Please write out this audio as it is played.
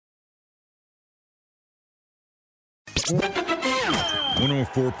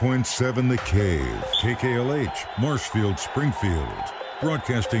104.7 The Cave, KKLH, Marshfield, Springfield.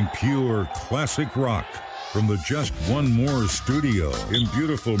 Broadcasting pure classic rock from the Just One More studio in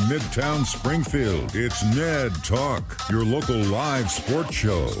beautiful Midtown Springfield. It's Ned Talk, your local live sports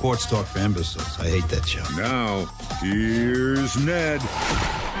show. Sports talk for imbeciles. I hate that show. Now, here's Ned.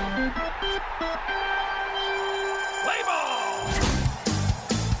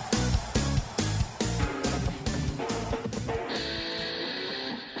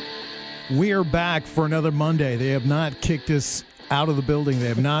 We are back for another Monday. They have not kicked us out of the building. They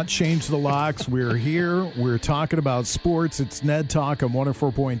have not changed the locks. We're here. We're talking about sports. It's Ned Talk on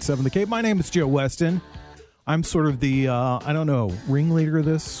 104.7 The Cape. My name is Joe Weston. I'm sort of the, ringleader of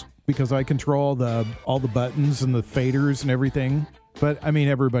this because I control all the buttons and the faders and everything. But, I mean,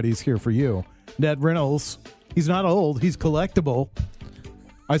 everybody's here for you. Ned Reynolds, he's not old. He's collectible.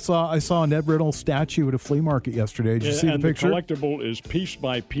 I saw a Ned Reynolds statue at a flea market yesterday. Did you see the picture? And the collectible is piece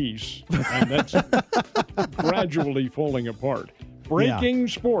by piece, and that's gradually falling apart. Breaking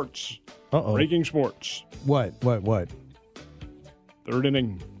sports. Uh-oh. Breaking sports. What? Third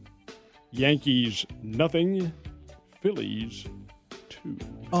inning. Yankees, 0. Phillies, 2.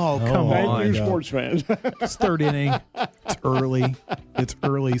 Oh, come on. Thank you, sports fans. It's third inning. It's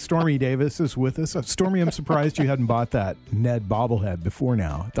early. Stormy Davis is with us. Stormy, I'm surprised you hadn't bought that Ned bobblehead before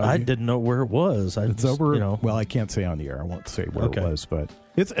now. I didn't know where it was. It's over. Well, I can't say on the air. I won't say where it was, but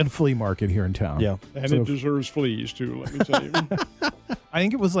it's at a flea market here in town. Yeah. And it deserves fleas, too, let me tell you. I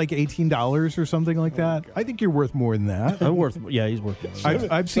think it was like $18 or something like that. I think you're worth more than that. He's worth more.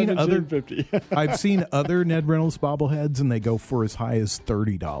 I've seen other Ned Reynolds bobbleheads, and they go for as high as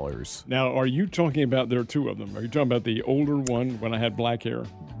 $30. Now, are you talking about, there are two of them. Are you talking about the older one when I had black hair?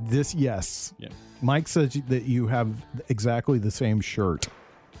 Yes. Yeah. Mike says that you have exactly the same shirt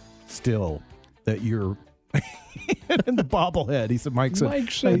still that you're in the bobblehead. He said, Mike said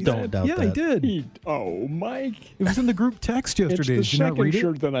don't doubt that. Yeah, he did. Mike. It was in the group text yesterday. It's the second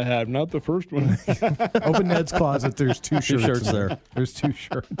shirt that I have, not the first one. Open Ned's closet. There's two shirts there. There's 2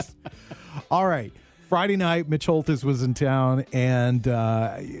 shirts. All right. Friday night, Mitch Holthus was in town, and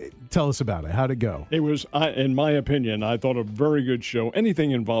tell us about it. How'd it go? It was, in my opinion, I thought a very good show.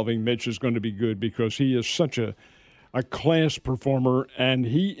 Anything involving Mitch is going to be good because he is such a class performer, and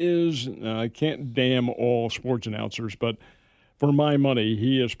he is, I can't damn all sports announcers, but for my money,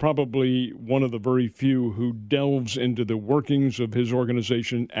 he is probably one of the very few who delves into the workings of his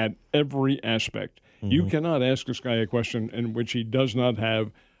organization at every aspect. Mm-hmm. You cannot ask this guy a question in which he does not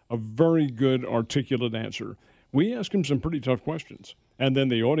have a very good, articulate answer. We asked him some pretty tough questions, and then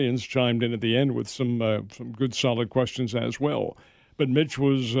the audience chimed in at the end with some good, solid questions as well. But Mitch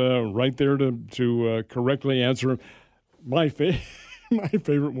was right there to correctly answer. My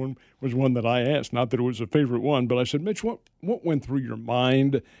favorite one was one that I asked. Not that it was a favorite one, but I said, Mitch, what went through your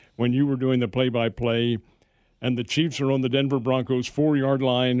mind when you were doing the play-by-play and the Chiefs are on the Denver Broncos 4-yard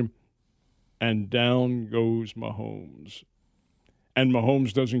line and down goes Mahomes? And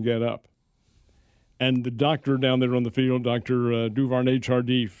Mahomes doesn't get up. And the doctor down there on the field, Dr. Duvernay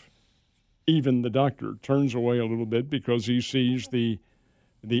Tardif, even the doctor turns away a little bit because he sees the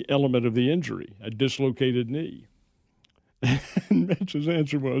element of the injury, a dislocated knee. And Mitch's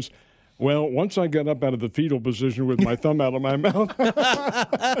answer was, well, once I got up out of the fetal position with my thumb out of my mouth.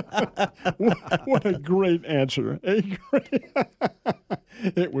 What a great answer. It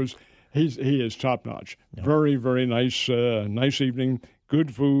was. He is top-notch. Yeah. Very, very nice nice evening,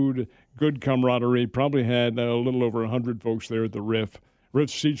 good food, good camaraderie. Probably had a little over 100 folks there at the Riff. Riff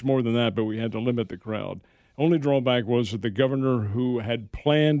seats more than that, but we had to limit the crowd. Only drawback was that the governor who had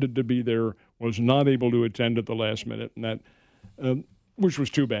planned to be there was not able to attend at the last minute, and that, which was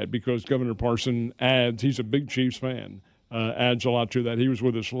too bad because Governor Parson he's a big Chiefs fan, adds a lot to that. He was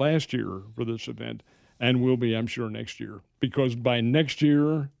with us last year for this event and will be, I'm sure, next year. Because by next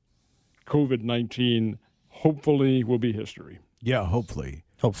year, COVID-19 hopefully will be history. Yeah, hopefully.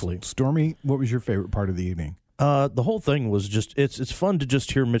 Hopefully. Stormy, what was your favorite part of the evening? The whole thing was just it's fun to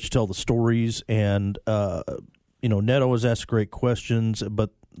just hear Mitch tell the stories, and Ned always asks great questions,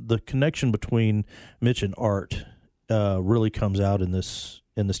 but the connection between Mitch and Art really comes out in this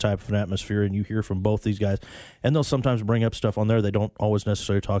type of an atmosphere, and you hear from both these guys, and they'll sometimes bring up stuff on there they don't always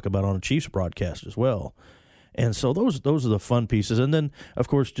necessarily talk about on a Chiefs broadcast as well. And so those are the fun pieces, and then of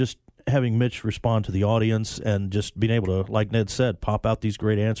course just having Mitch respond to the audience and just being able to, like Ned said, pop out these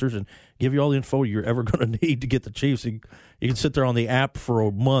great answers and give you all the info you're ever going to need to get the Chiefs. You can sit there on the app for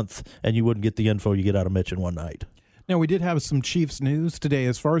a month and you wouldn't get the info you get out of Mitch in one night. Now, we did have some Chiefs news today.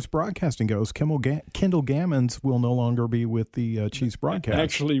 As far as broadcasting goes, Kendall Gammons will no longer be with the Chiefs broadcast.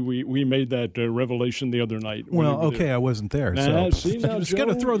 Actually, we made that revelation the other night. Well, okay, I wasn't there. Now, so see, now, you just Joe,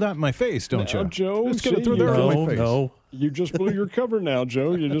 got to throw that in my face, don't you? Joe, just got to throw that in my face. No. You just blew your cover now,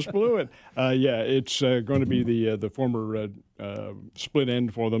 Joe. You just blew it. Yeah, it's going to be the former split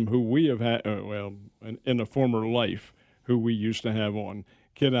end for them, who we have had, in a former life, who we used to have on.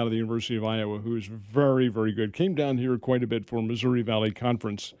 Kid out of the University of Iowa who is very, very good. Came down here quite a bit for Missouri Valley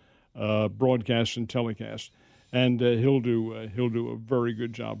Conference broadcast and telecast, and he'll do a very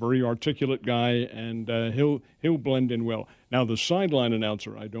good job. Very articulate guy, and he'll blend in well. Now the sideline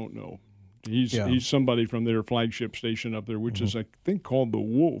announcer, I don't know. He's somebody from their flagship station up there, which is I think called the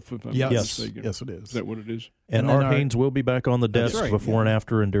Wolf, if I'm not mistaken. Yes, it is. Is that what it is? And Art Haynes will be back on the desk before and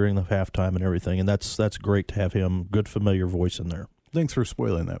after and during the halftime and everything, and that's great to have him. Good familiar voice in there. Thanks for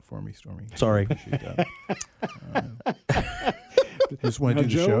spoiling that for me, Stormy. Sorry. You just want to do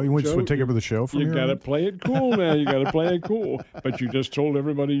the show? You want to take over the show from here? You got to play it cool now. You got to play it cool. But you just told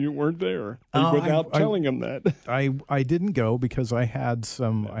everybody you weren't there without telling them that. I didn't go because I had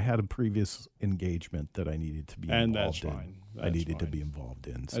a previous engagement that I needed to be involved in. And that's fine. I needed to be involved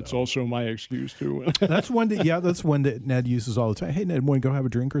in. So. That's also my excuse too. That's one that Ned uses all the time. Hey, Ned, want to go have a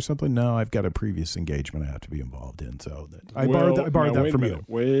drink or something? No, I've got a previous engagement I have to be involved in. So I borrowed that from you.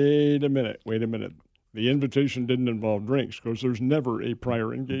 Wait a minute. The invitation didn't involve drinks because there's never a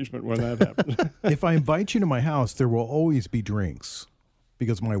prior engagement when that happens. If I invite you to my house, there will always be drinks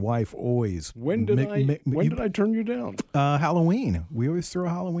because my wife always. When did I turn you down? Halloween. We always throw a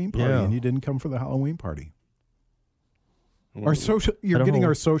Halloween party, and you didn't come for the Halloween party. Our social, you're getting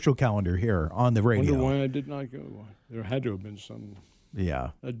our social calendar here on the radio. I wonder why I did not go. There had to have been some.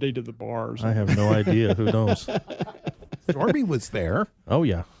 Yeah, a date at the bar. Or something. I have no idea. Who knows? Stormy was there. Oh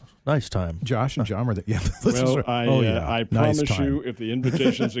yeah, nice time. Josh and John were there. Yeah, I promise you, if the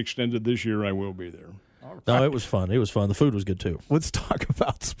invitation's extended this year, I will be there. No, it was fun. It was fun. The food was good too. Let's talk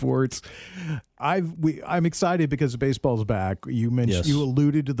about sports. I'm excited because baseball's back. You mentioned you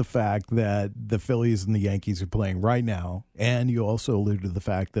alluded to the fact that the Phillies and the Yankees are playing right now, and you also alluded to the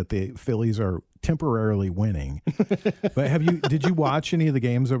fact that the Phillies are temporarily winning. But did you watch any of the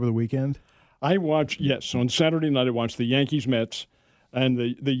games over the weekend? I watched, yes. On Saturday night, I watched the Yankees-Mets. And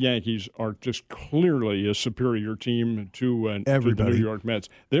the Yankees are just clearly a superior team to the New York Mets.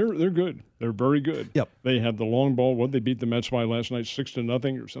 They're good. They're very good. Yep. They have the long ball. What they beat the Mets by last night,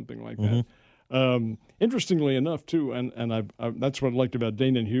 6-0 or something like that. Interestingly enough, too, and that's what I liked about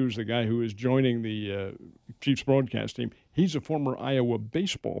Dana Hughes, the guy who is joining the Chiefs broadcast team. He's a former Iowa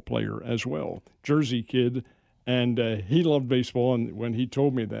baseball player as well, Jersey kid. And he loved baseball, and when he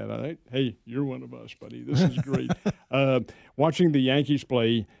told me that, hey, you're one of us, buddy. This is great. Watching the Yankees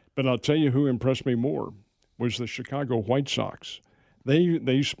play, but I'll tell you who impressed me more was the Chicago White Sox.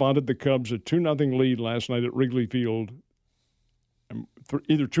 They spotted the Cubs a 2-0 lead last night at Wrigley Field,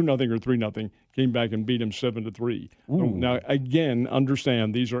 either 2-0 or 3-0, came back and beat them 7-3. Now, again,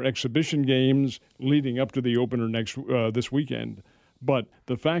 understand these are exhibition games leading up to the opener this weekend. But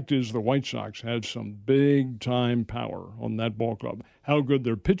the fact is the White Sox had some big-time power on that ball club. How good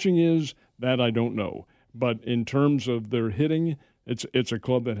their pitching is, that I don't know. But in terms of their hitting, it's a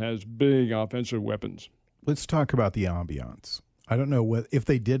club that has big offensive weapons. Let's talk about the ambiance. I don't know if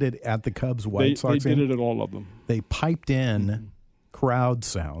they did it at the Cubs White Sox. They did it at all of them. They piped in crowd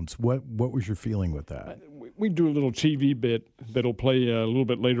sounds. What was your feeling with that? We do a little TV bit that'll play a little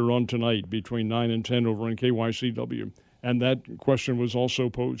bit later on tonight between 9 and 10 over on KYCW. And that question was also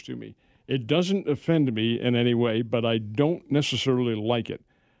posed to me. It doesn't offend me in any way, but I don't necessarily like it.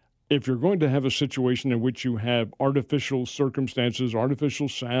 If you're going to have a situation in which you have artificial circumstances, artificial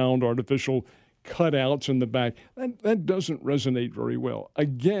sound, artificial cutouts in the back, that doesn't resonate very well.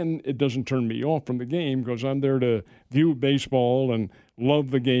 Again, it doesn't turn me off from the game because I'm there to view baseball and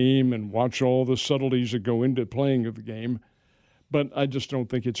love the game and watch all the subtleties that go into playing of the game. But I just don't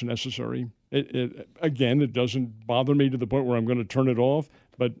think it's necessary. It doesn't bother me to the point where I'm going to turn it off,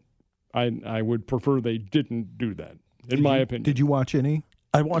 but I would prefer they didn't do that, in my opinion. Did you watch any?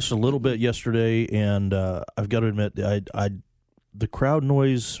 I watched a little bit yesterday, and I've got to admit, the crowd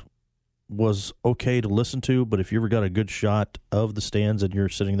noise was okay to listen to, but if you ever got a good shot of the stands and you're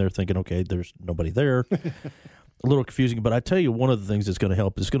sitting there thinking, okay, there's nobody there, a little confusing. But I tell you, one of the things that's going to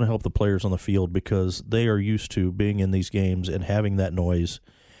help is going to help the players on the field because they are used to being in these games and having that noise.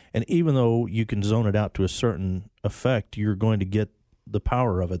 And even though you can zone it out to a certain effect, you're going to get the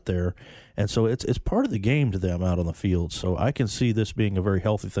power of it there. And so it's part of the game to them out on the field. So I can see this being a very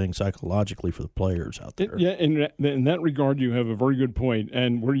healthy thing psychologically for the players out there. In that regard, you have a very good point.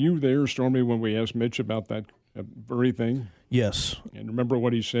 And were you there, Stormy, when we asked Mitch about that very thing? Yes. And remember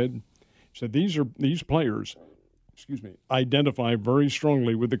what he said? He said these players, identify very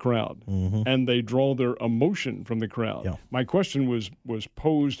strongly with the crowd, and they draw their emotion from the crowd. Yeah. My question was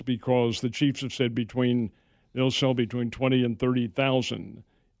posed because the Chiefs have said they'll sell between 20 and 30,000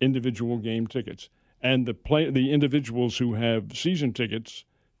 individual game tickets, and the individuals who have season tickets,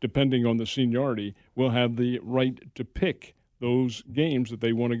 depending on the seniority, will have the right to pick those games that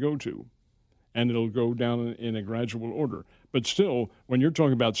they want to go to, and it'll go down in a gradual order. But still, when you're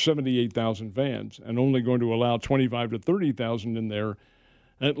talking about 78,000 fans and only going to allow 25 to 30,000 in there,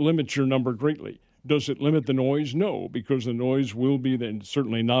 that limits your number greatly. Does it limit the noise? No, because the noise will be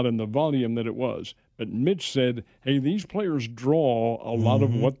certainly not in the volume that it was. But Mitch said, hey, these players draw a lot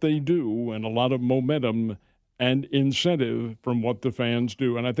of what they do and a lot of momentum and incentive from what the fans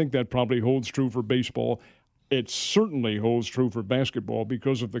do. And I think that probably holds true for baseball. It certainly holds true for basketball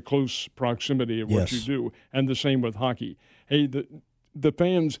because of the close proximity of what you do, and the same with hockey. Hey, the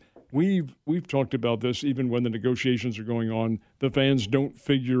fans, we've talked about this even when the negotiations are going on. The fans don't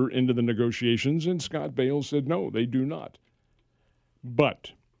figure into the negotiations, and Scott Bales said no, they do not.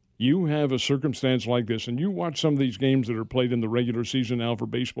 But you have a circumstance like this, and you watch some of these games that are played in the regular season now for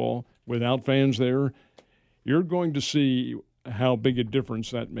baseball without fans there, you're going to see how big a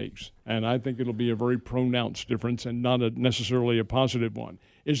difference that makes. And I think it'll be a very pronounced difference and not necessarily a positive one.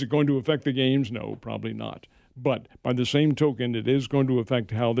 Is it going to affect the games? No, probably not. But by the same token, it is going to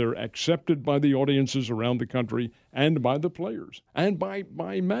affect how they're accepted by the audiences around the country and by the players and by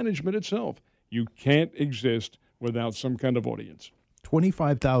management itself. You can't exist without some kind of audience.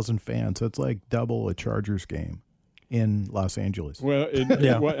 25,000 fans. That's like double a Chargers game in Los Angeles. Well,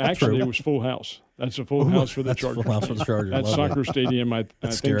 actually, it was full house. That's a full house for the Chargers. Full house for the Chargers. That soccer stadium, I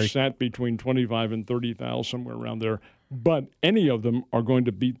think, scary. sat between 25 and 30,000, somewhere around there. But any of them are going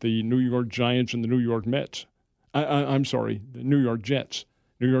to beat the New York Giants and the New York Mets. I'm sorry, the New York Jets.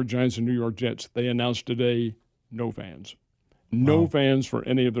 New York Giants and New York Jets. They announced today no fans. No fans for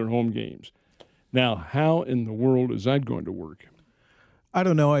any of their home games. Now, how in the world is that going to work? I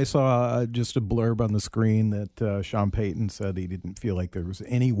don't know. I saw just a blurb on the screen that Sean Payton said he didn't feel like there was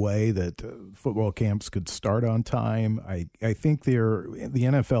any way that football camps could start on time. I think the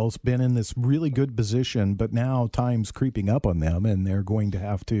NFL's been in this really good position, but now time's creeping up on them, and they're going to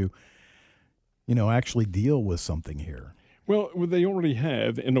have to, actually deal with something here. Well, they already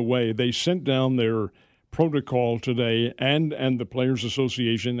have, in a way. They sent down their protocol today, and the Players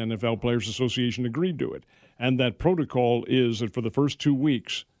Association, NFL Players Association, agreed to it. And that protocol is that for the first 2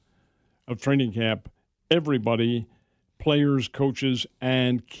 weeks of training camp, everybody, players, coaches,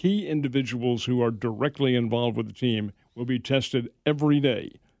 and key individuals who are directly involved with the team will be tested every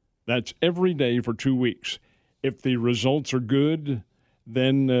day. That's every day for 2 weeks. If the results are good,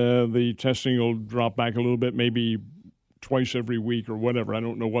 then the testing will drop back a little bit, maybe twice every week or whatever. I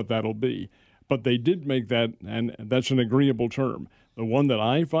don't know what that'll be. But they did make that, and that's an agreeable term. The one that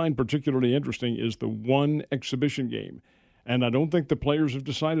I find particularly interesting is the one exhibition game. And I don't think the players have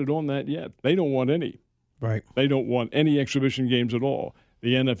decided on that yet. They don't want any. Right. They don't want any exhibition games at all.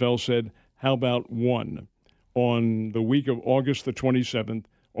 The NFL said, how about one? On the week of August the 27th,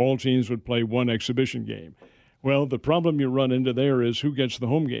 all teams would play one exhibition game. Well, the problem you run into there is who gets the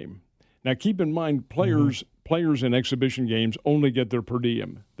home game. Now, keep in mind, players in exhibition games only get their per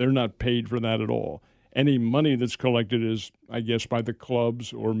diem. They're not paid for that at all. Any money that's collected is, I guess, by the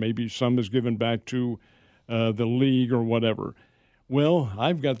clubs, or maybe some is given back to the league or whatever. Well,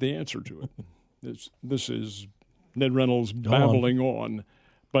 I've got the answer to it. This is Ned Reynolds babbling on.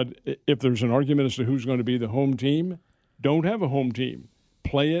 But if there's an argument as to who's going to be the home team, don't have a home team.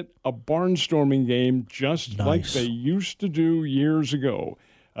 Play it a barnstorming game just like they used to do years ago.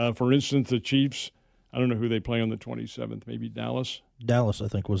 For instance, the Chiefs, I don't know who they play on the 27th, maybe Dallas? Dallas, I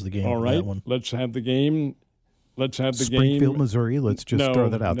think, was the game. All right, for that one. Let's have the game. Springfield, Missouri, let's just throw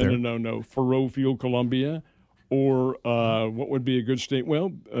that out there. No. Faurot Field, Columbia, or what would be a good state?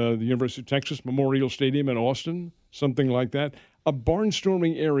 Well, the University of Texas Memorial Stadium in Austin, something like that. A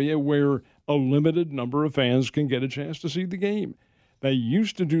barnstorming area where a limited number of fans can get a chance to see the game. They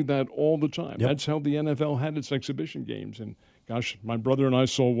used to do that all the time. Yep. That's how the NFL had its exhibition games. And, gosh, my brother and I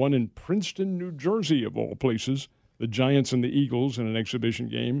saw one in Princeton, New Jersey, of all places, the Giants and the Eagles in an exhibition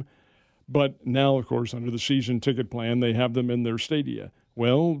game. But now, of course, under the season ticket plan, they have them in their stadia.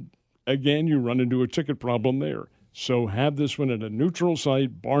 Well, again, you run into a ticket problem there. So have this one at a neutral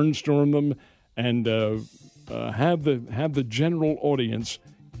site, barnstorm them, and have the general audience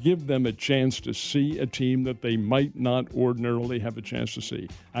give them a chance to see a team that they might not ordinarily have a chance to see.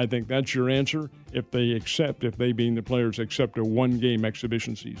 I think that's your answer if they being the players, accept a one-game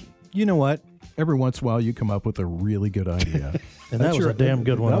exhibition season. You know what? Every once in a while, you come up with a really good idea. And that was a damn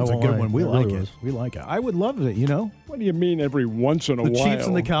good one. That was a good one. We like really it. was. We like it. I would love it, you know? What do you mean every once in a The while? Chiefs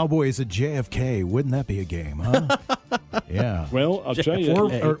and the Cowboys at JFK. Wouldn't that be a game, huh? Yeah. Well, I'll tell you.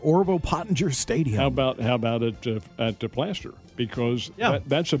 Or Orville Pottinger Stadium. How about it at the Plaster? Because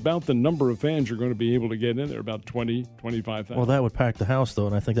that's about the number of fans you're going to be able to get in there, about 20, 25,000. Well, that would pack the house, though,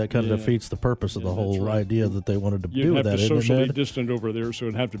 and I think that kind of defeats the purpose of the whole idea that they wanted to do with that. You'd have to socially Ned? distant over there, so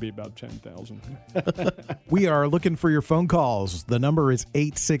it'd have to be about 10,000. We are looking for your phone calls. The number is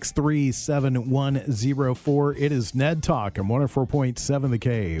 863-7104. It is Ned Talk on 104.7 The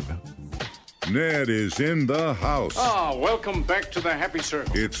Cave. Ned is in the house. Welcome back to the Happy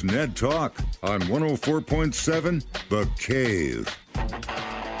Circle. It's Ned Talk on 104.7 The Cave.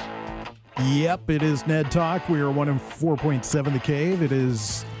 Yep, it is Ned Talk. We are 104.7 The Cave. It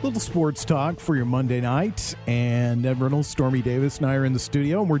is little sports talk for your Monday night. And Ned Reynolds, Stormy Davis, and I are in the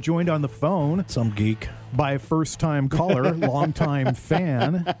studio. And we're joined on the phone Some geek. by a first-time caller, longtime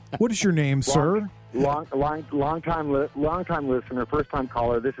fan. What is your name, sir? Long time listener, first time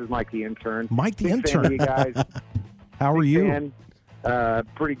caller. This is Mike the intern. Mike the Big fan of intern. you guys. How are you? Fan.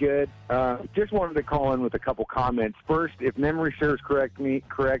 Pretty good. Just wanted to call in with a couple comments. First, if memory serves me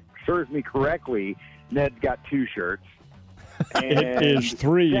correctly, Ned's got 2 shirts. It is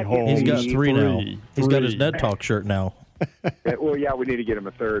 3, Holmes. He's got 3 now. He's got his Three. Ned Talk shirt now. Well, yeah, we need to get him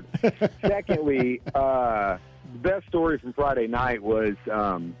a 3rd. Secondly, the best story from Friday night was,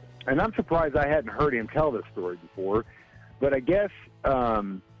 and I'm surprised I hadn't heard him tell this story before, but I guess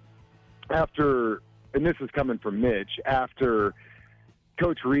after, and this is coming from Mitch, after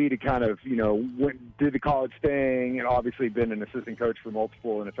Coach Reed had kind of, did the college thing and obviously been an assistant coach for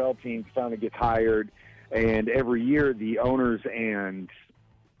multiple NFL teams, finally gets hired, and every year the owners and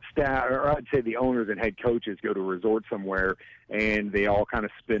staff, or I'd say the owners and head coaches go to a resort somewhere, and they all kind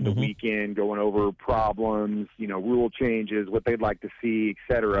of spend the weekend going over problems, rule changes, what they'd like to see, et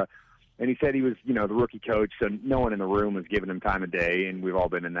cetera. And he said he was, the rookie coach, so no one in the room was giving him time of day, and we've all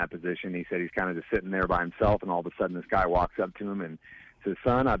been in that position. He said he's kind of just sitting there by himself, and all of a sudden this guy walks up to him and says,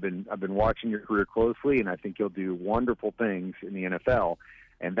 "Son, I've been watching your career closely, and I think you'll do wonderful things in the NFL."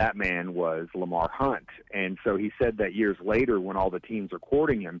 And that man was Lamar Hunt. And so he said that years later, when all the teams are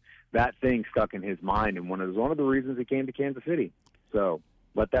courting him, that thing stuck in his mind, and one of the reasons he came to Kansas City. So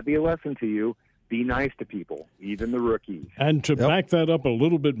let that be a lesson to you. Be nice to people, even the rookies. And to back that up a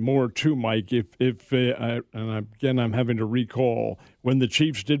little bit more, too, Mike, I'm having to recall, when the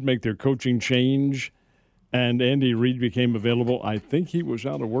Chiefs did make their coaching change and Andy Reid became available, I think he was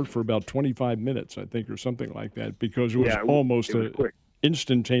out of work for about 25 minutes, or something like that, because it was almost an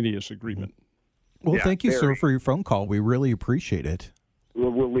instantaneous agreement. Well, Yeah, thank you, sir, very. for your phone call. We really appreciate it.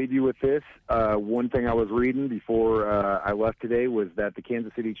 We'll leave you with this. One thing I was reading before I left today was that the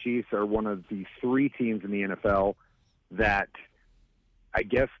Kansas City Chiefs are one of the 3 teams in the NFL that I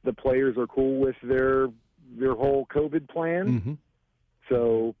guess the players are cool with their whole COVID plan. Mm-hmm.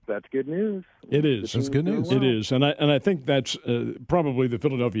 So that's good news. It is. That's good news. It is, and I think that's probably the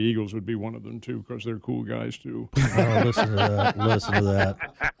Philadelphia Eagles would be one of them too, because they're cool guys too. Oh, listen to that. Listen to that.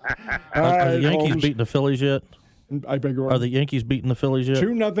 All Are right, the Yankees Holmes. beating the Phillies yet? I beg your Are pardon? the Yankees beating the Phillies yet?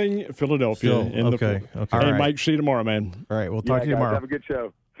 2-0 Philadelphia. Still, in okay, the okay. Hey, All right. Mike, see you tomorrow, man. All right, we'll Yeah, talk to you guys, tomorrow. have a good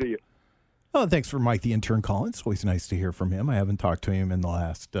show. See you. Oh, thanks for Mike the intern calling. It's always nice to hear from him. I haven't talked to him in the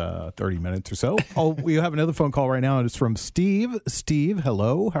last 30 minutes or so. We have another phone call right now, and it's from Steve. Steve,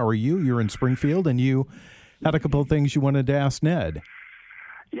 hello. How are you? You're in Springfield, and you had a couple of things you wanted to ask Ned.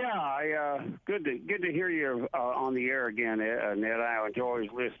 Yeah, good to hear you on the air again, Ned. I enjoy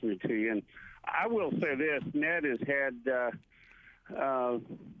listening to you, and I will say this: Ned has had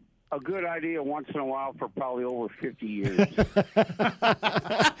a good idea once in a while for probably over 50 years.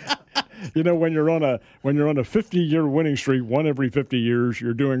 When you're on a 50-year winning streak, one every 50 years,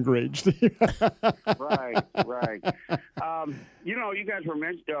 you're doing great, Steve. Right. You guys were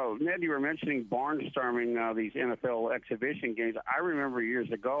Ned, you were mentioning barnstorming these NFL exhibition games. I remember years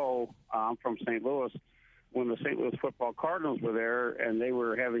ago, I'm from St. Louis, when the St. Louis Football Cardinals were there, and they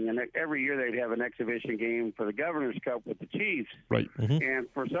were having every year they'd have an exhibition game for the Governor's Cup with the Chiefs. Right. And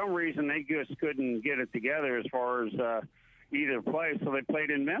for some reason, they just couldn't get it together as far as either place, so they played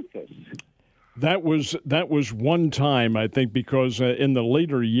in Memphis. That was one time, I think, because in the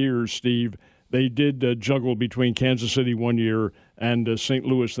later years, Steve, they did juggle between Kansas City one year and St.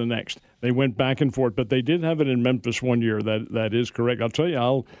 Louis the next. They went back and forth, but they did have it in Memphis one year. That is correct. I'll tell you,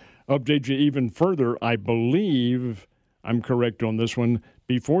 I'll update you even further. I believe I'm correct on this one.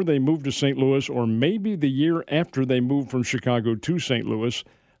 Before they moved to St. Louis, or maybe the year after they moved from Chicago to St. Louis,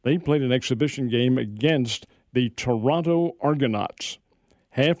 they played an exhibition game against the Toronto Argonauts.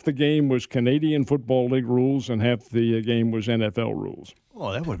 half the game was Canadian Football League rules and half the game was NFL rules.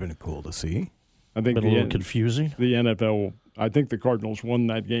 Oh, that would have been cool to see. I think Been a little confusing. The NFL, I think the Cardinals won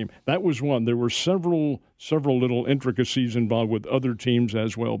that game. That was one. There were several little intricacies involved with other teams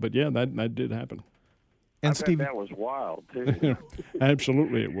as well. But, yeah, that did happen. And I Steve, bet that was wild, too.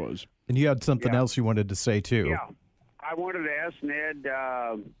 Absolutely it was. and you had something else you wanted to say, too. Yeah. I wanted to ask Ned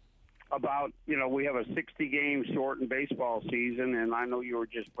about, we have a 60-game shortened baseball season, and I know you were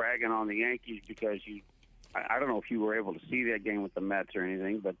just bragging on the Yankees because I don't know if you were able to see that game with the Mets or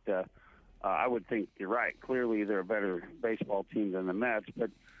anything, but I would think you're right. Clearly, they're a better baseball team than the Mets, but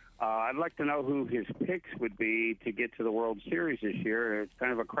I'd like to know who his picks would be to get to the World Series this year. It's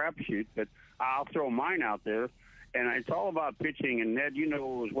kind of a crapshoot, but I'll throw mine out there. And it's all about pitching. And, Ned, you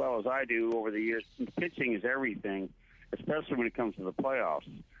know as well as I do over the years, pitching is everything, especially when it comes to the playoffs.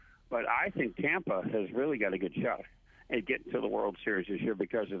 But I think Tampa has really got a good shot at getting to the World Series this year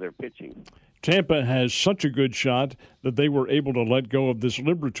because of their pitching. Tampa has such a good shot that they were able to let go of this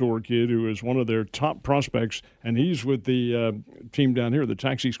Liberatore kid who is one of their top prospects, and he's with the team down here, the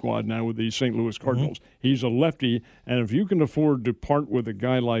taxi squad now with the St. Louis Cardinals. Mm-hmm. He's a lefty, and if you can afford to part with a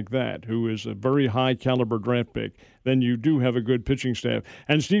guy like that who is a very high-caliber draft pick, then you do have a good pitching staff.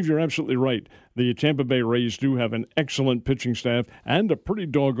 And, Steve, you're absolutely right. The Tampa Bay Rays do have an excellent pitching staff and a pretty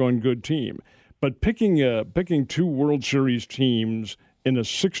doggone good team. But picking two World Series teams in a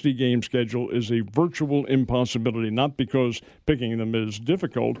 60-game schedule is a virtual impossibility, not because picking them is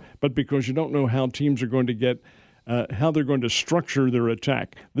difficult, but because you don't know how teams are going to get how they're going to structure their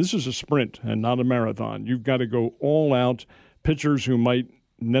attack. This is a sprint and not a marathon. You've got to go all out. Pitchers who might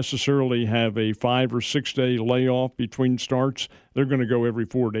necessarily have a 5 or 6 day layoff between starts, they're going to go every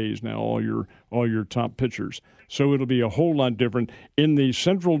 4 days now, all your top pitchers. So it'll be a whole lot different. In the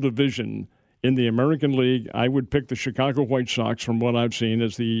Central Division, in the American League, I would pick the Chicago White Sox from what I've seen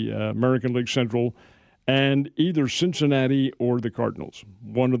as the American League Central, and either Cincinnati or the Cardinals,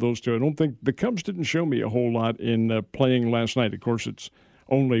 one of those two. I don't think the Cubs didn't show me a whole lot in playing last night. Of course, it's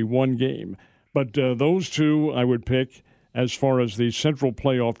only one game. But those two I would pick as far as the Central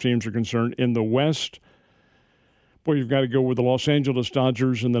playoff teams are concerned. In the West, boy, you've got to go with the Los Angeles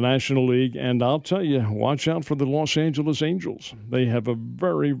Dodgers in the National League. And I'll tell you, watch out for the Los Angeles Angels. They have a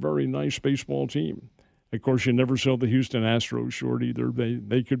very, very nice baseball team. Of course, you never sell the Houston Astros short either.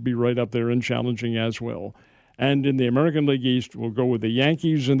 They could be right up there and challenging as well. And in the American League East, we'll go with the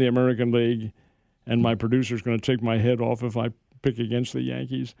Yankees in the American League. And my producer's going to take my head off if I pick against the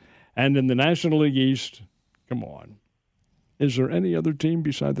Yankees. And in the National League East, come on. Is there any other team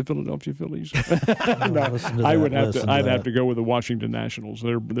beside the Philadelphia Phillies? No, I'd have to go with the Washington Nationals.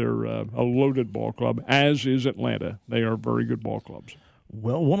 They're a loaded ball club, as is Atlanta. They are very good ball clubs.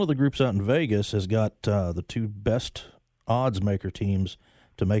 Well, one of the groups out in Vegas has got the two best odds maker teams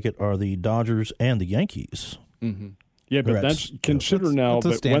to make it are the Dodgers and the Yankees. Mm-hmm. Yeah, but when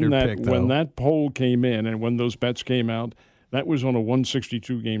that poll came in and when those bets came out, that was on a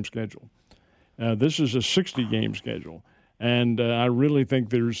 162-game schedule. This is a 60-game schedule. And I really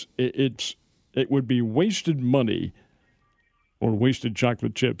think it would be wasted money, or wasted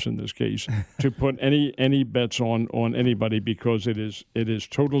chocolate chips in this case, to put any bets on anybody because it is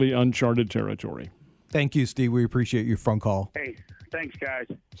totally uncharted territory. Thank you, Steve. We appreciate your phone call. Hey, thanks, guys.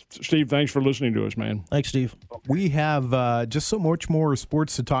 Steve, thanks for listening to us, man. Thanks, Steve. We have just so much more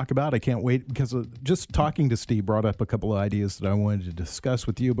sports to talk about. I can't wait because just talking to Steve brought up a couple of ideas that I wanted to discuss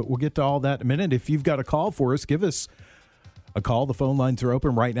with you, but we'll get to all that in a minute. If you've got a call for us, give us a call. The phone lines are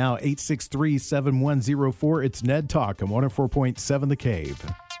open right now, 863-7104. It's Ned Talk on 104.7 The Cave.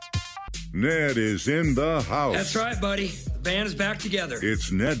 Ned is in the house. That's right, buddy. The band is back together.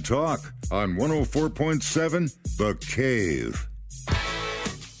 It's Ned Talk on 104.7 The Cave.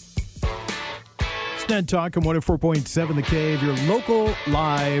 It's Ned Talk on 104.7 The Cave, your local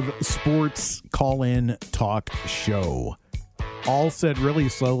live sports call-in talk show. All said really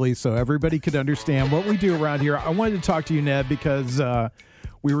slowly so everybody could understand what we do around here. I wanted to talk to you, Ned, because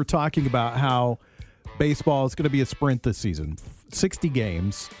we were talking about how baseball is going to be a sprint this season, 60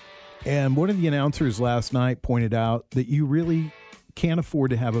 games. And one of the announcers last night pointed out that you really can't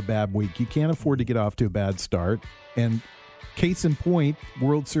afford to have a bad week. You can't afford to get off to a bad start. And case in point,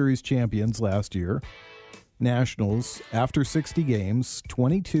 World Series champions last year, Nationals, after 60 games,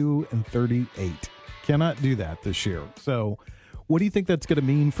 22-38. Cannot do that this year. So what do you think that's going to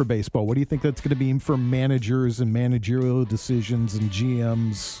mean for baseball? What do you think that's going to mean for managers and managerial decisions and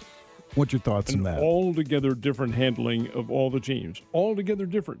GMs? What's your thoughts on that? Altogether different handling of all the teams. Altogether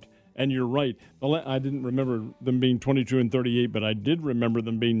different. And you're right. I didn't remember them being 22-38, but I did remember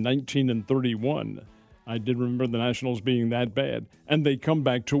them being 19-31 I did remember the Nationals being that bad. And they come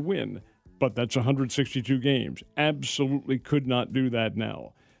back to win. But that's 162 games. Absolutely could not do that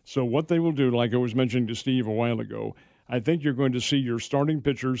now. So what they will do, like I was mentioning to Steve a while ago, I think you're going to see your starting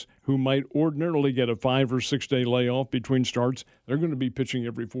pitchers who might ordinarily get a 5 or 6 day layoff between starts, they're going to be pitching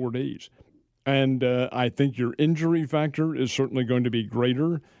every 4 days. And I think your injury factor is certainly going to be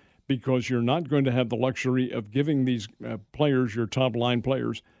greater because you're not going to have the luxury of giving these players, your top-line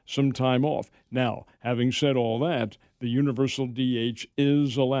players, some time off. Now, having said all that, the universal DH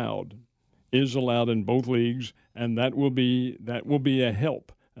is allowed in both leagues, and that will be a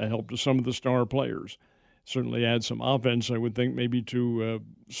help to some of the star players. Certainly add some offense, I would think, maybe to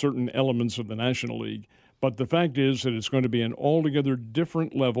certain elements of the National League. But the fact is that it's going to be an altogether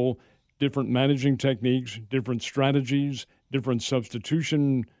different level, different managing techniques, different strategies, different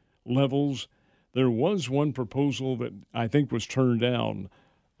substitution levels. There was one proposal that I think was turned down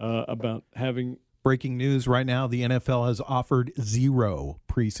about having. Breaking news right now: the NFL has offered 0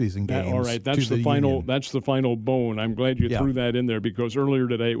 preseason games. All right, that's the final. Union. That's the final bone. I'm glad you threw that in there because earlier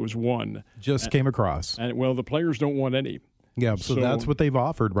today it was 1. Just came across. And well, the players don't want any. Yeah, so that's what they've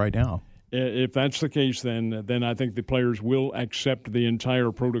offered right now. If that's the case, then I think the players will accept the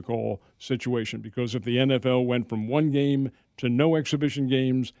entire protocol situation because if the NFL went from 1 game to no exhibition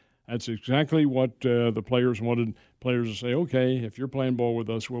games, that's exactly what the players wanted. Players to say, okay, if you're playing ball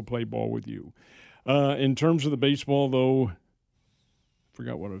with us, we'll play ball with you. In terms of the baseball, though, I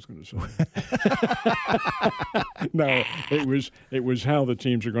forgot what I was going to say. No, it was how the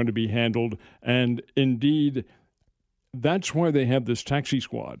teams are going to be handled. And indeed, that's why they have this taxi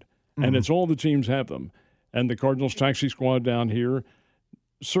squad. And it's all the teams have them. And the Cardinals taxi squad down here,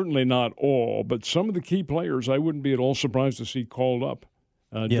 certainly not all, but some of the key players I wouldn't be at all surprised to see called up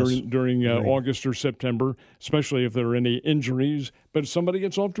during August or September, especially if there are any injuries. But if somebody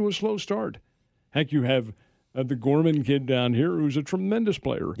gets off to a slow start, heck, you have the Gorman kid down here who's a tremendous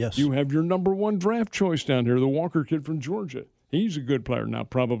player. Yes. You have your number 1 draft choice down here, the Walker kid from Georgia. He's a good player. Now,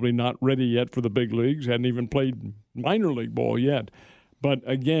 probably not ready yet for the big leagues, hadn't even played minor league ball yet. But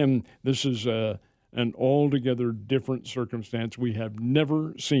again, this is an altogether different circumstance. We have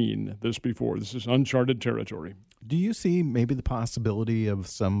never seen this before. This is uncharted territory. Do you see maybe the possibility of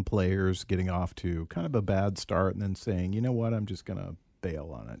some players getting off to kind of a bad start and then saying, you know what, I'm just going to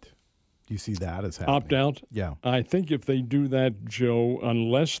bail on it? Do you see that as happening? Opt out? Yeah. I think if they do that, Joe,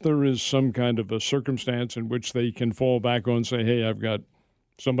 unless there is some kind of a circumstance in which they can fall back on and say, hey, I've got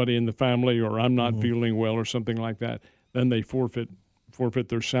somebody in the family or I'm not feeling well or something like that, then they forfeit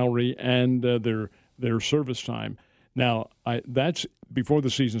their salary and their service time. Now, that's before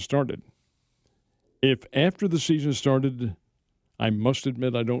the season started. If after the season started, I must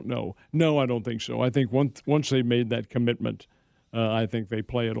admit I don't know. No, I don't think so. I think once they made that commitment, I think they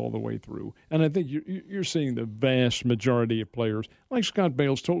play it all the way through. And I think you're seeing the vast majority of players, like Scott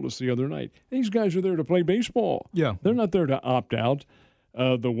Bales told us the other night, these guys are there to play baseball. Yeah. They're not there to opt out.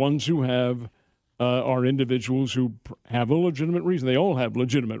 The ones who have are individuals who have a legitimate reason. They all have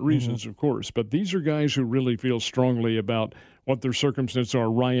legitimate reasons, of course, but these are guys who really feel strongly about what their circumstances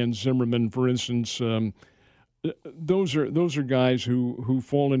are. Ryan Zimmerman, for instance, those are guys who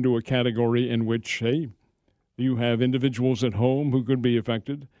fall into a category in which, hey, you have individuals at home who could be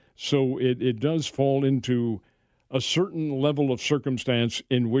affected. So it does fall into a certain level of circumstance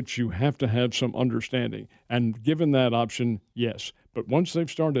in which you have to have some understanding. And given that option, yes. But once they've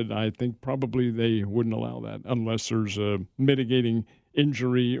started, I think probably they wouldn't allow that unless there's a mitigating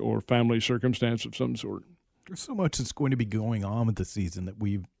injury or family circumstance of some sort. There's so much that's going to be going on with the season that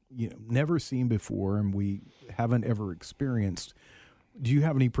we've never seen before and we haven't ever experienced. Do you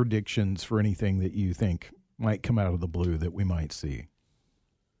have any predictions for anything that you think might come out of the blue that we might see?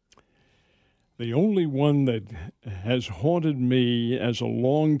 The only one that has haunted me as a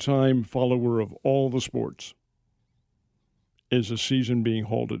longtime follower of all the sports is a season being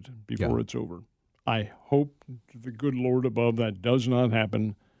halted before it's over. I hope to the good Lord above that does not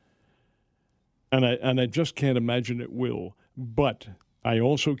happen, and I just can't imagine it will. But I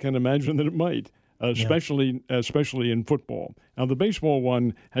also can imagine that it might, especially in football. Now, the baseball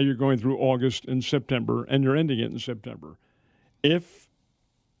one, how you're going through August and September, and you're ending it in September. If,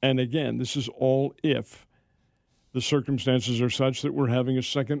 and again, this is all if, the circumstances are such that we're having a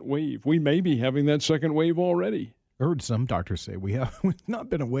second wave. We may be having that second wave already. I heard some doctors say we've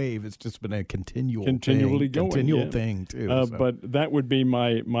not been a wave; it's just been a continual thing, thing too. But that would be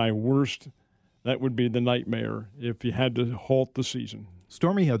my worst. That would be the nightmare if you had to halt the season.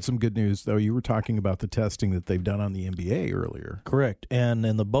 Stormy had some good news, though. You were talking about the testing that they've done on the NBA earlier. Correct. And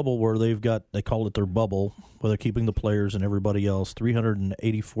in the bubble where they called it their bubble, where they're keeping the players and everybody else,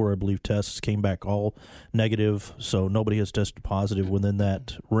 384, I believe, tests came back all negative, so nobody has tested positive within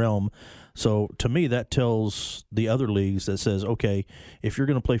that realm. So to me, that tells the other leagues that says, okay, if you're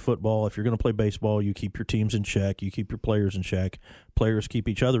going to play football, if you're going to play baseball, you keep your teams in check, you keep your players in check, players keep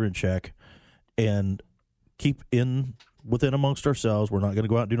each other in check, and keep within amongst ourselves. We're not going to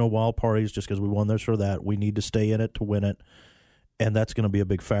go out and do no wild parties just because we won this or that. We need to stay in it to win it, and that's going to be a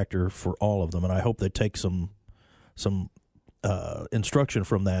big factor for all of them. And I hope they take some instruction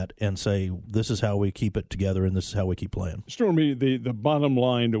from that and say, this is how we keep it together and this is how we keep playing. Stormy, the bottom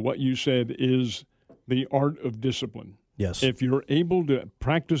line to what you said is the art of discipline. Yes. If you're able to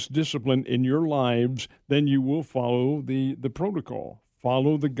practice discipline in your lives, then you will follow the protocol,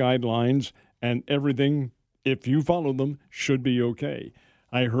 follow the guidelines, and everything, if you follow them, should be okay.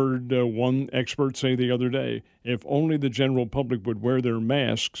 I heard one expert say the other day, if only the general public would wear their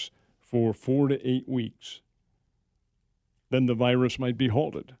masks for 4 to 8 weeks, then the virus might be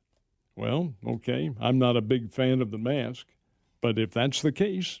halted. Well, okay, I'm not a big fan of the mask, but if that's the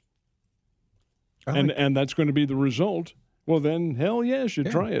case, and that's going to be the result, well then, hell yes, you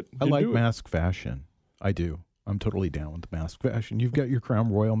try it. I like mask fashion. I do. I'm totally down with the mask fashion. You've got your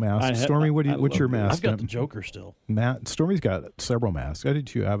Crown Royal mask. Stormy, what's your mask? I've got the Joker still. Stormy's got several masks. I do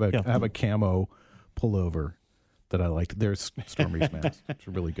too. I have a camo pullover that I like. There's Stormy's mask. It's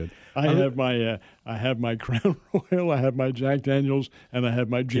really good. I have my Crown Royal, I have my Jack Daniels, and I have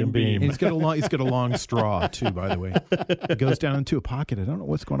my Jim Beam. He's got a long straw too, by the way. It goes down into a pocket. I don't know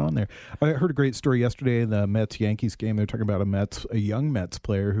what's going on there. I heard a great story yesterday in the Mets-Yankees game. They were talking about a young Mets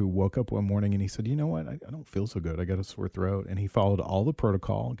player who woke up one morning and he said, you know what, I don't feel so good. I got a sore throat. And he followed all the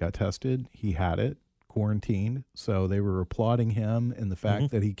protocol, got tested. He had it, quarantined. So they were applauding him and the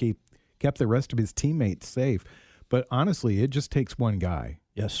fact that he kept the rest of his teammates safe. But honestly, it just takes one guy.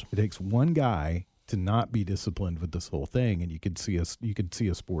 Yes. It takes one guy to not be disciplined with this whole thing, and you could see a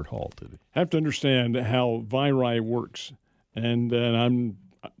sport halted. Have to understand how viri works. And I'm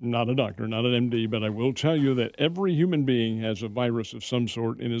not a doctor, not an MD, but I will tell you that every human being has a virus of some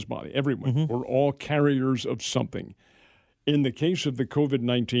sort in his body. Everyone. Mm-hmm. We're all carriers of something. In the case of the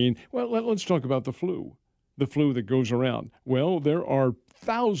COVID-19, well, let's talk about the flu that goes around. Well, there are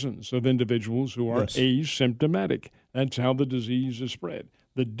thousands of individuals who are asymptomatic. That's how the disease is spread.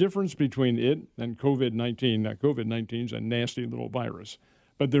 The difference between it and COVID-19, now COVID-19 is a nasty little virus,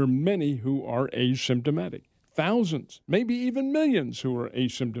 but there are many who are asymptomatic. Thousands, maybe even millions who are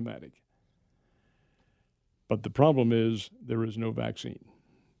asymptomatic. But the problem is there is no vaccine.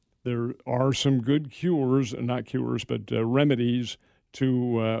 There are some good cures, not cures, but remedies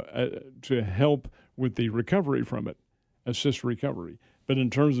to help with the recovery from it, assist recovery. But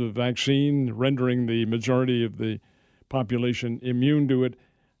in terms of vaccine, rendering the majority of the population immune to it,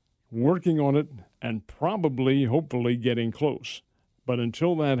 working on it, and probably, hopefully, getting close. But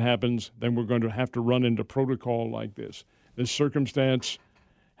until that happens, then we're going to have to run into protocol like this. This circumstance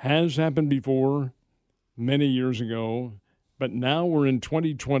has happened before, many years ago, but now we're in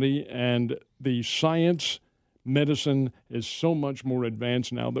 2020, and the science, medicine is so much more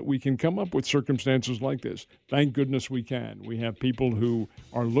advanced now that we can come up with circumstances like this. Thank goodness we can. We have people who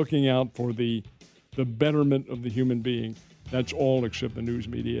are looking out for the betterment of the human being. That's all except the news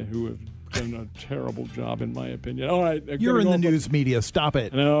media, who have done a terrible job, in my opinion. All right. You're in the news media. Stop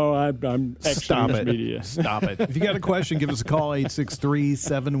it. No, I'm ex-news media. Stop it. If you got a question, give us a call,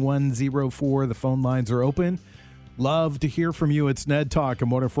 863-7104. The phone lines are open. Love to hear from you. It's Ned Talk on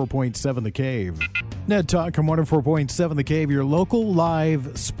 104.7 The Cave. Ned Talk on 104.7 The Cave, your local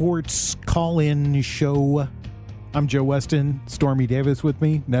live sports call-in show. I'm Joe Weston, Stormy Davis with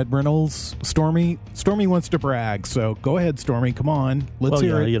me, Ned Reynolds. Stormy wants to brag, so go ahead, Stormy. Come on, let's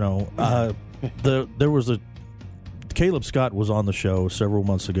hear it. You know, there was Caleb Scott was on the show several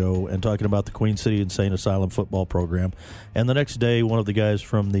months ago and talking about the Queen City Insane Asylum football program, and the next day, one of the guys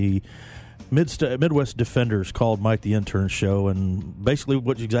from the Midwest Defenders called Mike the Intern show, and basically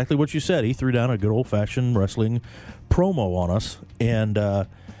exactly what you said. He threw down a good old-fashioned wrestling promo on us, and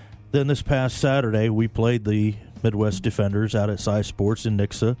then this past Saturday we played the Midwest Defenders out at Cy Sports in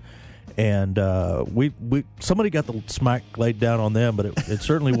Nixa, and we somebody got the smack laid down on them, but it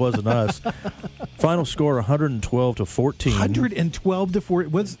certainly wasn't us. Final score 112-14.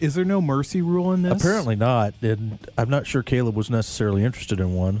 112-14. Is there no mercy rule in this? Apparently not, and I'm not sure Caleb was necessarily interested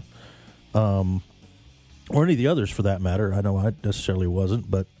in one. Or any of the others for that matter. I know I necessarily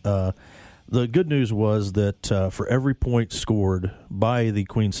wasn't, but the good news was that for every point scored by the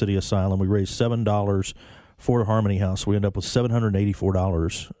Queen City Asylum, we raised $7 for Harmony House. We end up with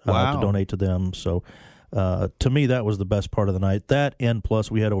 $784 Wow. to donate to them. So to me, that was the best part of the night. That, and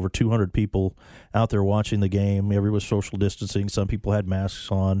plus we had over 200 people out there watching the game. Everyone was social distancing. Some people had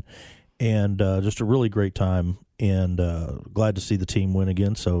masks on. And just a really great time. And glad to see the team win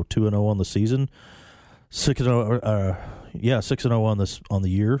again. So 2-0 on the season. 6-0 on the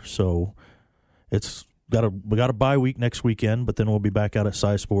year. So we got a bye week next weekend, but then we'll be back out at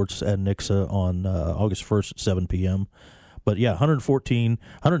Cy Sports at Nixa on August 1st at 7 p.m. But yeah,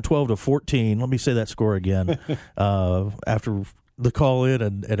 112 to 14. Let me say that score again after the call in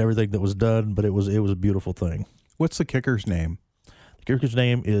and everything that was done. But it was a beautiful thing. What's the kicker's name? The kicker's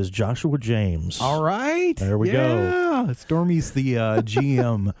name is Joshua James. All right, there we go. Yeah, Stormy's the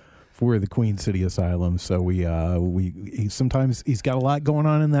GM for the Queen City Asylum. So he sometimes he's got a lot going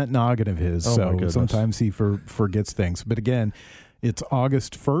on in that noggin of his. Oh, so sometimes he forgets things. But again, it's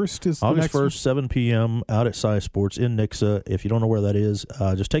August 1st. Is August 1st, 7 p.m. out at Cy Sports in Nixa. If you don't know where that is,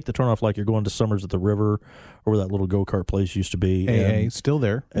 just take the turnoff like you're going to Summers at the River, or where that little go-kart place used to be. AA, still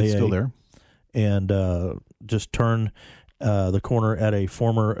there. It's still there. And just turn the corner at a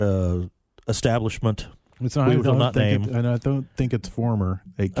former establishment. It's not, I don't think it's former.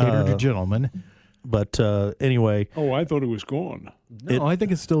 They cater to gentlemen. But anyway. Oh, I thought it was gone. No, I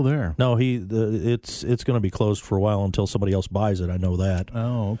think it's still there. No, it's going to be closed for a while until somebody else buys it. I know that.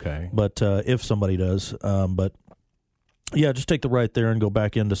 Oh, okay. But if somebody does, but yeah, just take the right there and go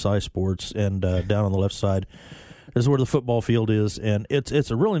back into Cy Sports, and down on the left side is where the football field is, and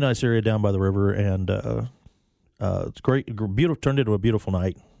it's a really nice area down by the river, and it's great, beautiful. Turned into a beautiful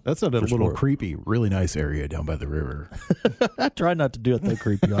night. That's a little creepy. Really nice area down by the river. I try not to do it that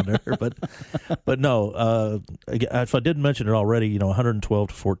creepy on there, but no. If I didn't mention it already, 112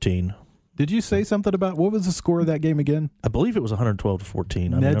 to 14. Did you say something about what was the score of that game again? I believe it was 112 to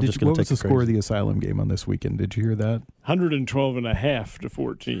 14. Ned, what was the score of the Asylum game on this weekend? Did you hear that? 112.5 to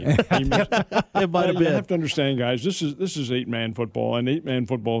 14. It might have been. You have to understand, guys. This is 8-man football, and 8-man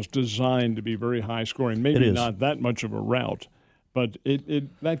football is designed to be very high scoring. Maybe not that much of a rout. But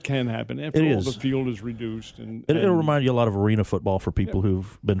that can happen. After all, the field is reduced. It'll remind you a lot of arena football for people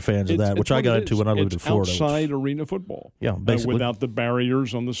who've been fans of that, which I got into when I lived in Florida. Outside arena football. Yeah, basically. Without the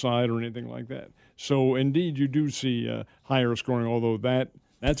barriers on the side or anything like that. So, indeed, you do see higher scoring, although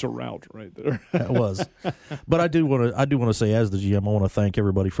that's a rout right there. That was. But I do want to say, as the GM, I want to thank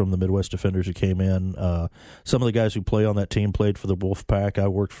everybody from the Midwest Defenders who came in. Some of the guys who play on that team played for the Wolfpack. I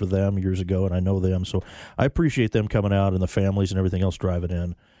worked for them years ago, and I know them. So I appreciate them coming out and the families and everything else driving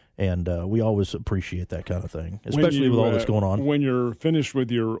in. And we always appreciate that kind of thing, especially with all that's going on. When you're finished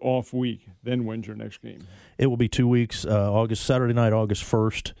with your off week, then when's your next game? It will be 2 weeks, Saturday night, August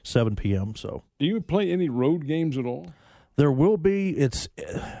 1st, 7 p.m. So, do you play any road games at all? There will be. It's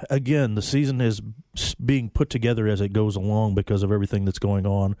again, the season is being put together as it goes along because of everything that's going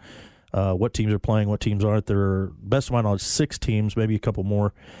on. What teams are playing, what teams aren't. There are, best of my knowledge, 6 teams, maybe a couple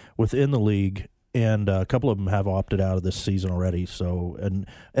more within the league, and a couple of them have opted out of this season already. So and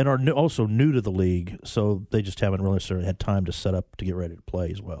are also new to the league, so they just haven't really necessarily had time to set up to get ready to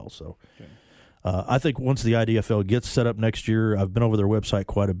play as well. So I think once the IDFL gets set up next year, I've been over their website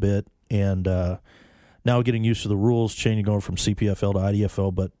quite a bit, and now getting used to the rules, changing over from CPFL to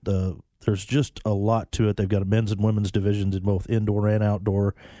IDFL, but there's just a lot to it. They've got a men's and women's divisions in both indoor and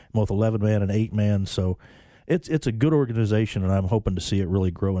outdoor, both 11-man and 8-man. So it's a good organization, and I'm hoping to see it really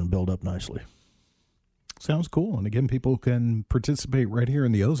grow and build up nicely. Sounds cool. And again, people can participate right here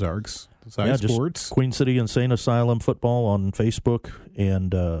in the Ozarks. Sports. Queen City Insane Asylum football on Facebook,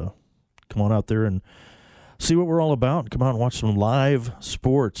 and come on out there and see what we're all about. Come out and watch some live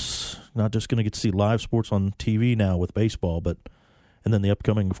sports. Not just going to get to see live sports on TV now with baseball, and then the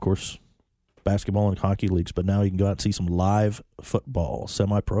upcoming, of course, basketball and hockey leagues. But now you can go out and see some live football,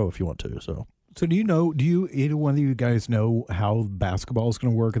 semi-pro if you want to. So do you either one of you guys know how basketball is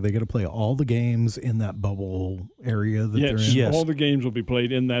going to work? Are they going to play all the games in that bubble area that they're in? Yes, all the games will be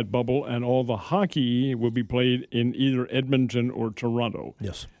played in that bubble, and all the hockey will be played in either Edmonton or Toronto.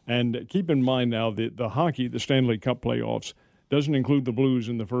 Yes. And keep in mind now that the hockey, the Stanley Cup playoffs, doesn't include the Blues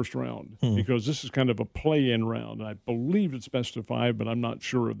in the first round because this is kind of a play-in round. I believe it's best of 5, but I'm not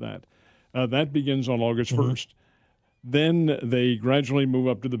sure of that. That begins on August 1st. Then they gradually move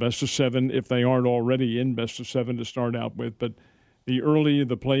up to the best of 7 if they aren't already in best of 7 to start out with. But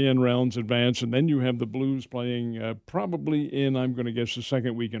the play-in rounds advance, and then you have the Blues playing probably in, I'm going to guess, the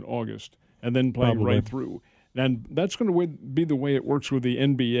second week in August, and then playing right through. And that's going to be the way it works with the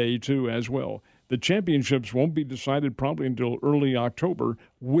NBA, too, as well. The championships won't be decided probably until early October,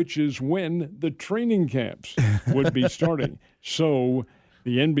 which is when the training camps would be starting. So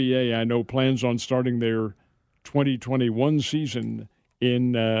the NBA, I know, plans on starting their 2021 season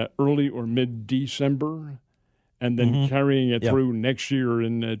in early or mid-December, and then carrying it through next year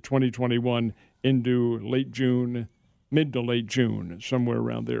in 2021 into late June, mid to late June, somewhere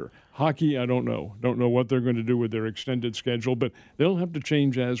around there. Hockey, I don't know. Don't know what they're going to do with their extended schedule, but they'll have to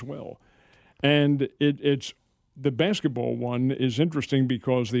change as well. And it's the basketball one is interesting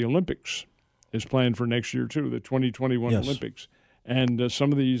because the Olympics is planned for next year too, the 2021 Olympics. And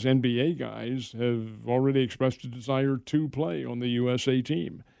some of these NBA guys have already expressed a desire to play on the USA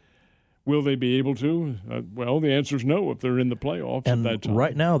team. Will they be able to? Well, the answer is no if they're in the playoffs and at that time.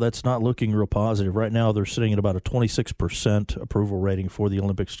 Right now, that's not looking real positive. Right now, they're sitting at about a 26% approval rating for the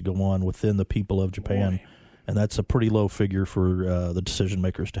Olympics to go on within the people of Japan. Boy. And that's a pretty low figure for the decision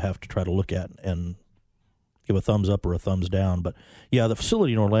makers to have to try to look at and give a thumbs up or a thumbs down. But, yeah, the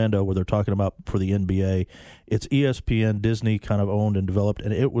facility in Orlando where they're talking about for the NBA, it's ESPN, Disney kind of owned and developed,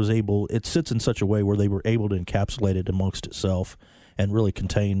 and it sits in such a way where they were able to encapsulate it amongst itself and really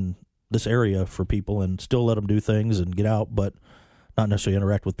contain this area for people and still let them do things and get out, but not necessarily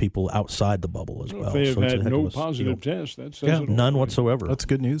interact with people outside the bubble as well. If they have had no positive tests, that says it all. None whatsoever. That's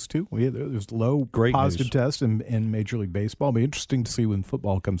good news, too. There's low positive tests in Major League Baseball. It'll be interesting to see when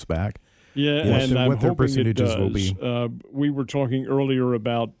football comes back. Yeah, and I'm hoping it does. Will be. We were talking earlier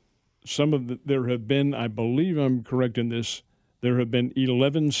about some of there have been, I believe I'm correct in this, there have been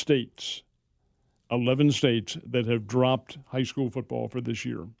 11 states that have dropped high school football for this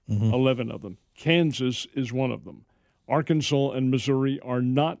year, 11 of them. Kansas is one of them. Arkansas and Missouri are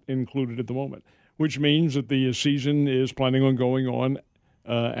not included at the moment, which means that the season is planning on going on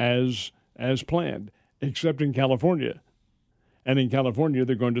as planned, except in California. And in California,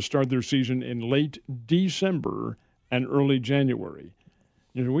 they're going to start their season in late December and early January.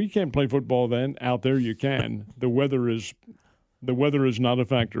 We can't play football then. Out there you can. The weather is not a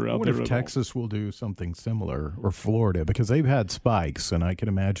factor out there at all. What if Texas will do something similar, or Florida, because they've had spikes, and I can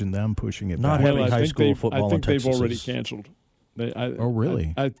imagine them pushing it back. Having high school football in Texas. I think they've already canceled. Oh,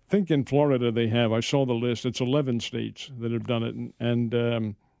 really? I think in Florida they have. I saw the list. It's 11 states that have done it,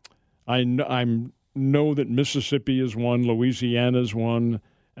 and I know that Mississippi is one, Louisiana is one,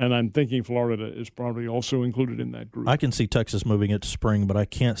 and I'm thinking Florida is probably also included in that group. I can see Texas moving it to spring, but I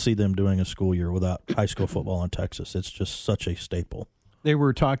can't see them doing a school year without high school football in Texas. It's just such a staple. They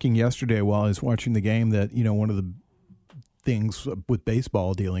were talking yesterday while I was watching the game that, one of the things with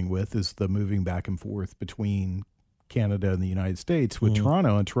baseball dealing with is the moving back and forth between Canada and the United States with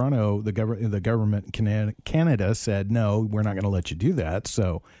Toronto. And Toronto, the government in Canada said, no, we're not going to let you do that.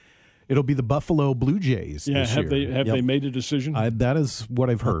 So it'll be the Buffalo Blue Jays this year. Have they made a decision? That is what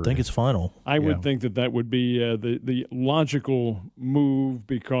I've heard. I think it's final. I would think that would be the logical move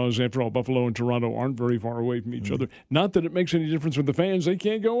because, after all, Buffalo and Toronto aren't very far away from each other. Not that it makes any difference with the fans. They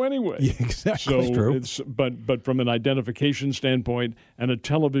can't go anyway. Yeah, exactly. So it's, but from an identification standpoint and a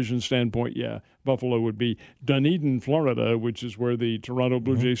television standpoint, Buffalo would be. Dunedin, Florida, which is where the Toronto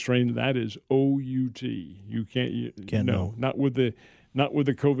Blue Jays train, that is OUT. You can't not with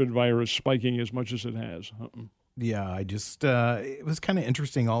the COVID virus spiking as much as it has. Yeah, I just it was kind of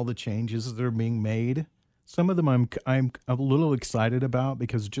interesting, all the changes that are being made. Some of them I'm a little excited about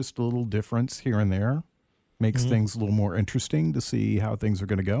because just a little difference here and there makes things a little more interesting to see how things are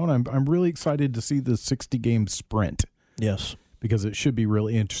going to go. And I'm really excited to see the 60-game sprint. Yes. Because it should be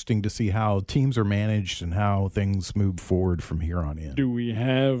really interesting to see how teams are managed and how things move forward from here on in. Do we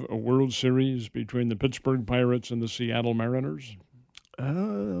have a World Series between the Pittsburgh Pirates and the Seattle Mariners?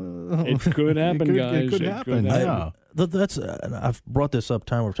 It could happen, guys. It could happen. Yeah. I've brought this up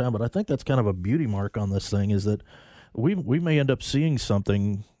time over time, but I think that's kind of a beauty mark on this thing is that we may end up seeing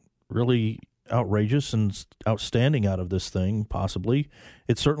something really outrageous and outstanding out of this thing. Possibly,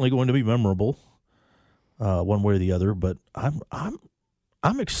 it's certainly going to be memorable, one way or the other. But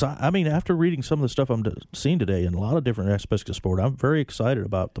I'm excited. I mean, after reading some of the stuff I'm seeing today in a lot of different aspects of sport, I'm very excited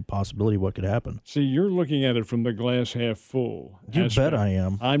about the possibility of what could happen. See, you're looking at it from the glass half full. You bet I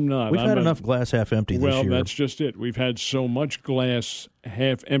am. I'm not. We've had enough glass half empty this year. Well, that's just it. We've had so much glass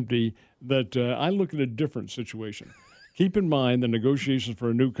half empty that I look at a different situation. Keep in mind the negotiations for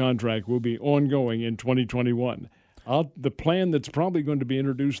a new contract will be ongoing in 2021. The plan that's probably going to be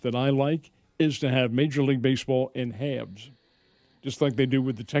introduced that I like is to have Major League Baseball in halves. Just like they do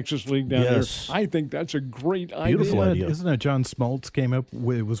with the Texas League down there. I think that's a great idea. Beautiful idea. Isn't it John Smoltz came up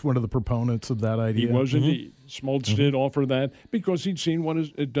with, was one of the proponents of that idea? He was indeed. Smoltz did offer that because he'd seen what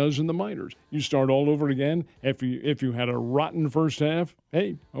it does in the minors. You start all over again. If you had a rotten first half,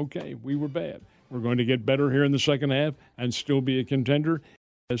 hey, okay, we were bad. We're going to get better here in the second half and still be a contender.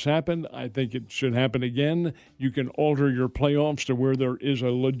 has happened. I think it should happen again. You can alter your playoffs to where there is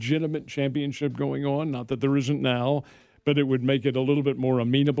a legitimate championship going on. Not that there isn't now, but it would make it a little bit more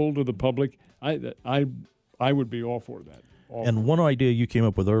amenable to the public. I would be all for that. And one idea you came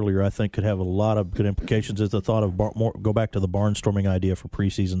up with earlier, I think, could have a lot of good implications. Is the thought of go back to the barnstorming idea for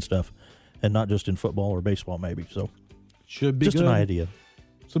preseason stuff, and not just in football or baseball, maybe. So should be just good. An idea.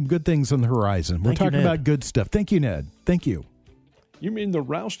 Some good things on the horizon. We're talking about good stuff. Thank you, Ned. Thank you. You mean the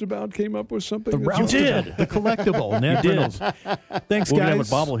Roustabout came up with something? The Roustabout, the collectible. Ned Reynolds. Thanks, guys. We'll have a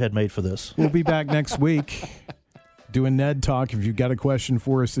bobblehead made for this. We'll be back next week doing Ned Talk. If you've got a question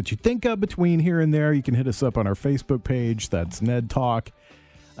for us that you think of between here and there, you can hit us up on our Facebook page. That's Ned Talk.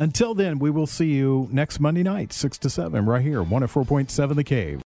 Until then, we will see you next Monday night, 6 to 7, right here, 104.7 The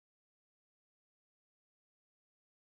Cave.